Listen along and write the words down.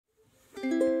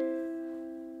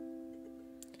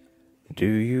Do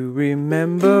you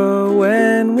remember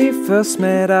when we first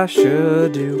met? I sure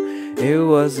do. It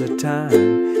was a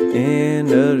time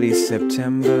in early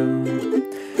September.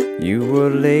 You were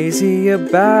lazy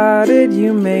about it,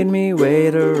 you made me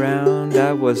wait around.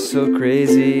 I was so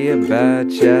crazy about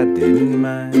you, I didn't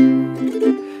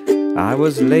mind. I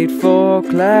was late for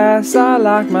class, I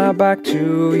locked my back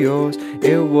to yours.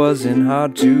 It wasn't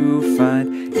hard to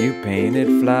find, you painted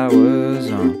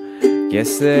flowers on.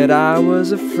 Guess that I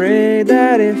was afraid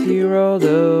that if you rolled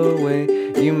away,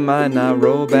 you might not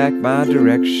roll back my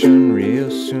direction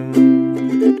real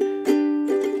soon.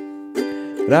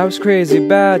 But I was crazy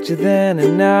about you then,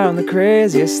 and now I'm the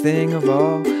craziest thing of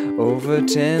all. Over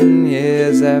 10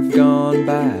 years have gone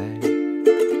by.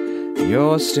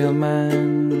 You're still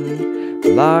mine,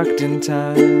 locked in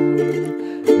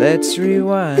time. Let's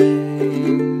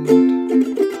rewind.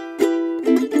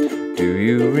 Do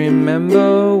you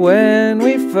remember when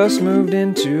we first moved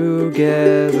in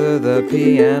together? The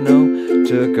piano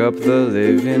took up the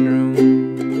living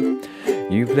room.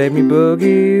 You played me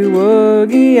boogie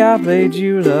woogie, I played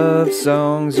you love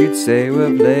songs. You'd say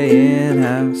we're playing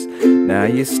house, now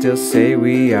you still say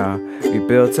we are. We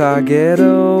built our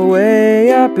getaway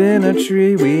up in a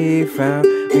tree we found.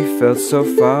 We felt so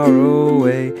far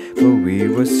away, but we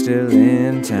were still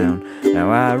in town. Now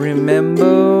I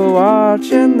remember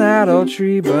watching that old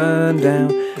tree burn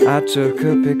down. I took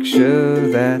a picture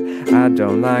that I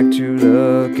don't like to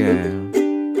look at.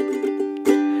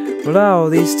 Well, all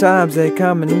these times they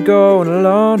come and go, and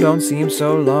alone don't seem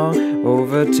so long.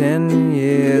 Over 10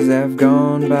 years have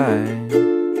gone by.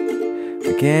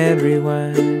 We can't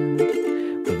rewind,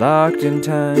 we're locked in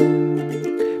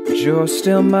time, but you're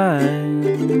still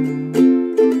mine.